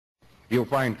You'll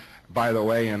find, by the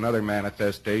way, another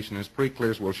manifestation is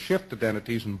pre-clears will shift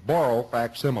identities and borrow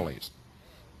facsimiles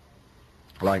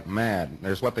like mad.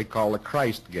 There's what they call the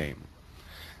Christ game.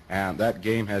 And that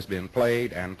game has been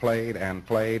played and played and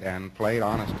played and played.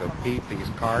 Honest to Pete, these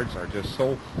cards are just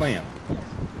so thin.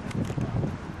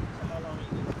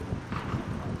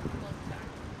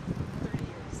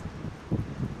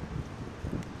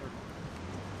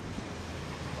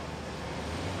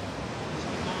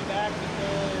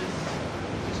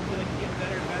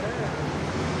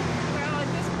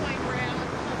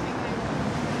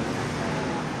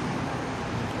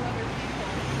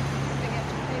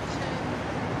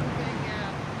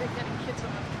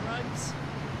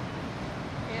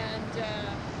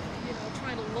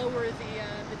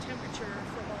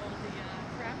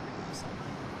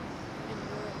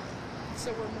 So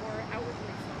we're more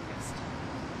outwardly focused.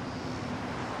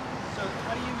 So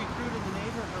how do you recruit in the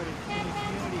neighborhood and in the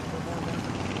community for more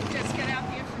members? Just get out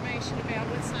the information about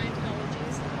what Scientology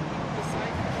is and people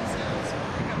decide for themselves.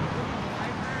 Pick up a book in the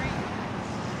library,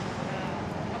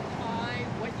 apply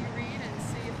what you read and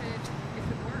see if it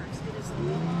works. It is a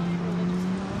line religious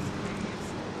philosophy.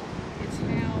 It's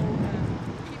how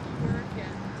people work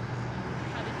and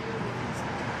how to deal with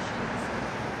institutions.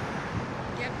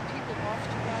 Get people off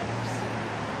drugs.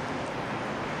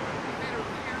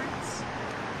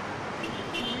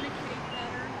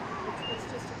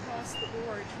 The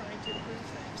board trying to improve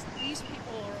things. These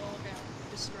people are all about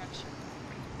destruction.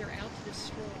 They're out to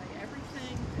destroy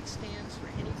everything that stands for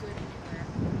any good anywhere,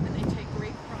 and they take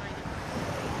great pride in it.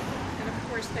 And of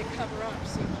course they cover up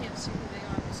so you can't see who they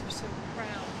are because they're so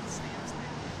proud and stands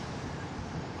there.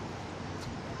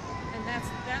 And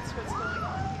that's what's going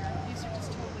on here. These are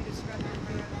just totally destructive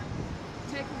people.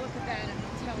 Take a look at that and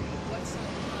it'll tell you what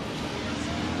Scientology is,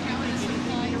 how it is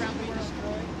applied around the world.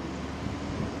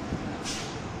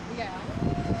 Yeah.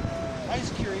 I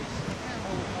was curious.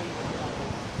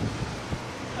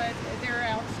 But they're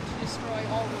out to destroy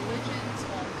all religions,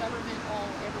 all government, all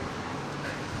everything.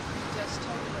 Just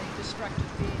totally destructive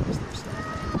beings. There's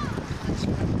nothing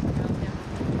constructive about them.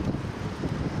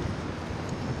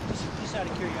 Just out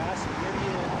of curiosity, where do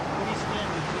you stand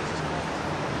with Jesus Christ?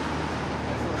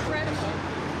 Incredible.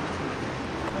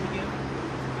 Come again?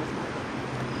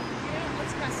 Yeah,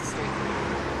 let's pass the street.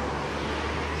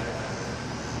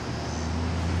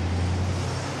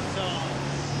 So,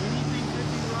 anything could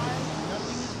be right,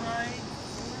 nothing is right.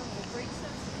 A great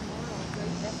sense of moral, a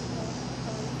great ethical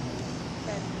code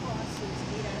that crosses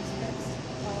 8 aspects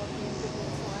of the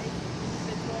individual's life,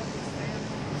 individual, his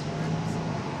family, his friends,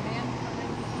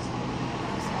 mankind, his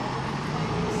universe, all of the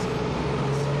things,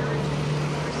 spiritual, of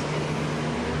course,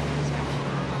 and protection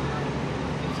of God,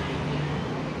 using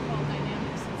what we call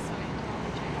dynamics in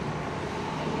Scientology.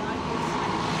 And the idea of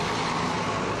Scientology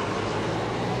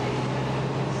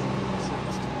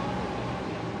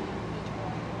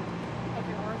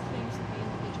there are things that the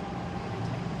individual can do to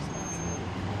take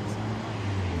responsibility for his own life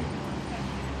and more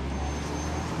effective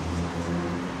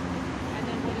and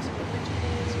then what his religion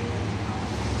is,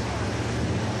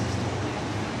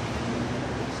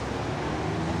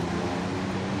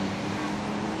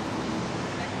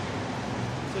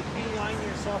 So do you line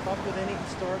yourself up with any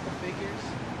historical figures?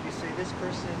 You say this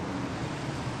person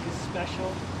is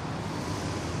special?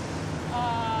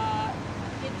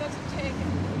 It doesn't take the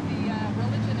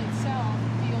religion itself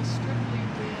deals strictly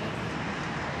with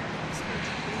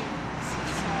spiritual beings, so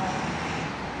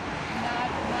not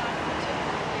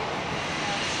particularly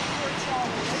supports all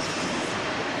religions,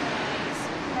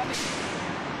 because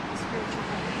the spiritual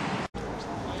beings.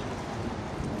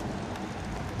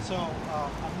 So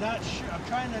I'm not sure. I'm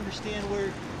trying to understand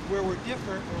where we're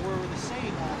different or where we're the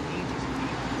same on ages of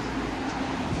people.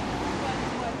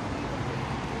 What we believe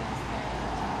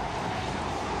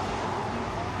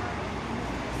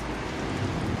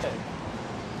is that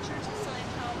Church of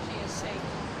Scientology is safe.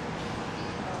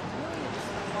 Millions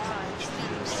of lives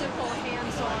through simple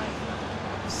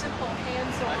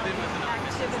hands-on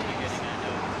activities.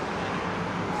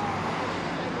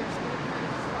 There's no kind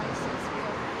of crisis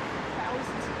where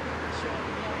thousands of people show up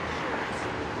in yellow shirts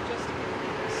just to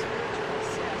get a spiritual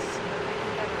assess so that they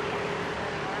can better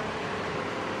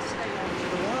stay on To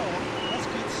the world, that's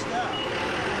good stuff.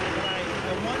 But I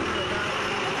wonder about.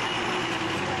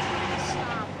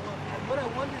 stop. What I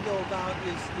wonder though about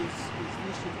is the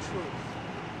issue of truth.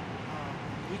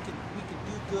 We could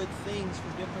do good things for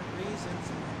different reasons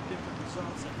and have different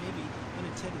results that may be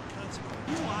unintended consequences.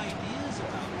 New ideas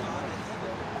about God and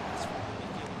heaven. That's where we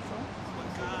get it from. What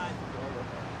God.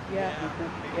 Yes.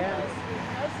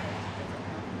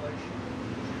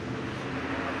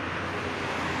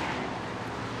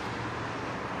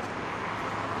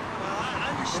 Well,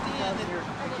 understand that but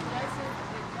it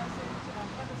doesn't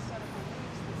have a set of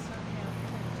beliefs that somehow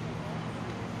can take over.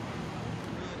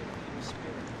 really believe in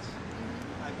spirits.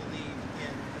 I believe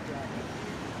in the devil,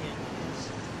 in his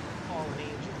fallen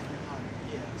angel,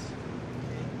 yes.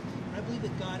 Okay? And I believe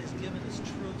that God has given us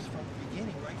truths from the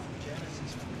beginning, right from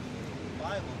Genesis, from the beginning of the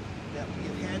Bible, that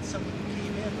we have had someone who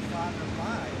came in, the father of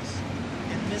lies,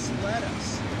 and misled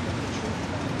us from the truth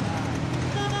about God.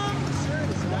 The concern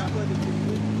is not whether you're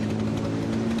good people or whether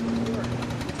you're good work.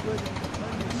 It's whether you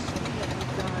understand who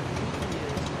God really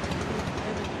is and who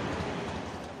heaven is.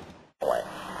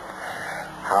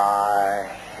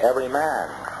 Every man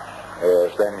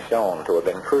is then shown to have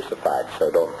been crucified,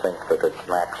 so don't think that it's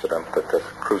an accident that this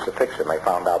crucifixion, they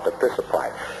found out that this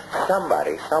applied.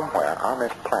 Somebody, somewhere on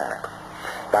this planet,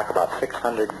 back about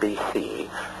 600 BC,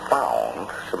 found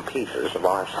some pieces of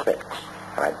R6.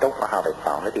 And I don't know how they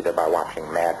found it, either by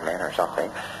watching Mad Men or something,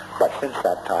 but since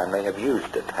that time they have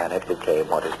used it, and it became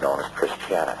what is known as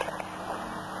Christianity.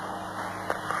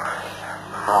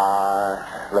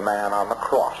 The man on the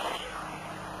cross.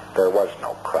 There was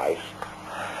no Christ,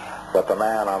 but the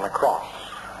man on the cross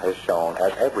is shown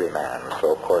as every man.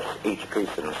 So, of course, each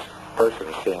person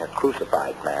seeing a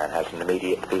crucified man has an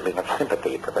immediate feeling of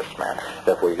sympathy for this man.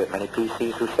 Therefore, you get many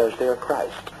PCs who says they are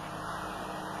Christ.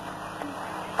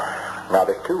 Now,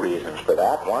 there's two reasons for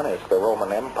that. One is the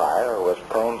Roman Empire was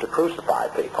prone to crucify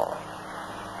people.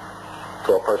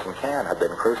 So a person can have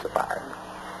been crucified.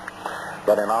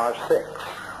 But in R6,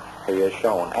 he is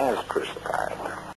shown as crucified.